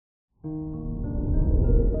Good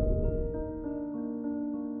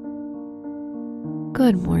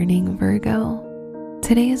morning, Virgo.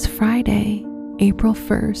 Today is Friday, April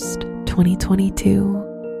 1st,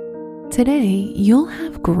 2022. Today, you'll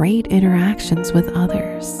have great interactions with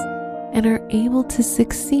others and are able to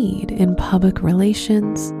succeed in public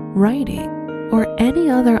relations, writing, or any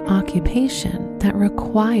other occupation that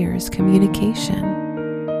requires communication.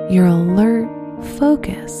 You're alert,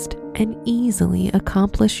 focused, and easily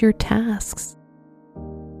accomplish your tasks.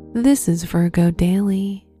 This is Virgo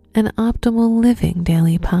Daily, an optimal living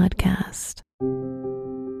daily podcast.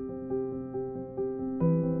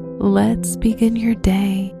 Let's begin your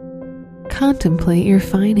day. Contemplate your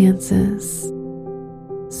finances.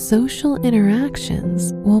 Social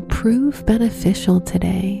interactions will prove beneficial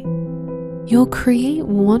today. You'll create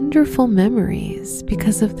wonderful memories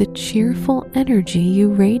because of the cheerful energy you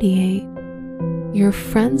radiate. Your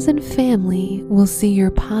friends and family will see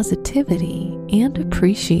your positivity and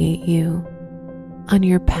appreciate you. On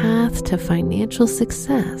your path to financial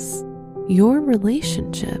success, your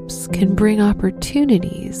relationships can bring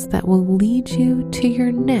opportunities that will lead you to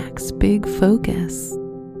your next big focus.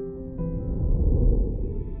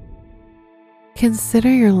 Consider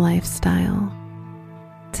your lifestyle.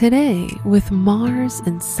 Today, with Mars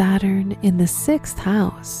and Saturn in the 6th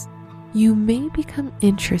house, you may become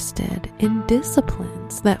interested in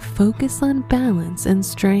disciplines that focus on balance and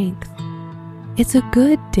strength. It's a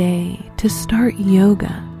good day to start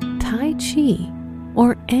yoga, tai chi,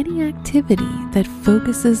 or any activity that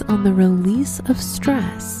focuses on the release of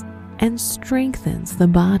stress and strengthens the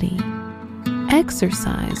body.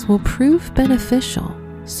 Exercise will prove beneficial,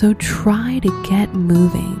 so try to get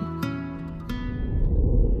moving.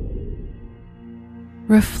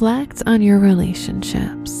 Reflect on your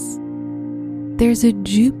relationships. There's a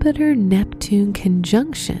Jupiter-Neptune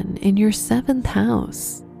conjunction in your 7th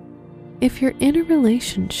house. If you're in a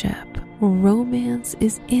relationship, romance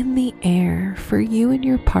is in the air for you and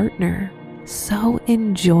your partner, so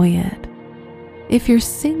enjoy it. If you're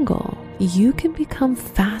single, you can become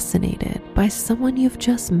fascinated by someone you've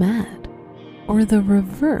just met, or the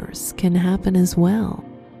reverse can happen as well.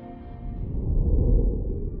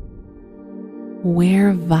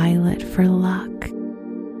 Wear violet for luck.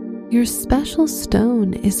 Your special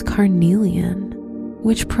stone is carnelian,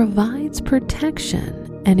 which provides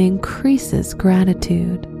protection and increases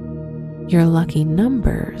gratitude. Your lucky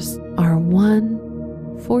numbers are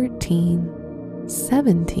 1, 14,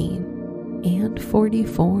 17, and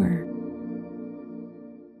 44.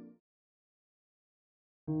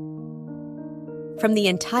 From the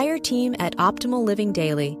entire team at Optimal Living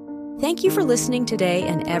Daily, thank you for listening today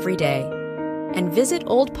and every day. And visit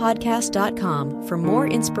oldpodcast.com for more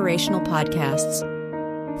inspirational podcasts.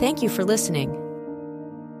 Thank you for listening.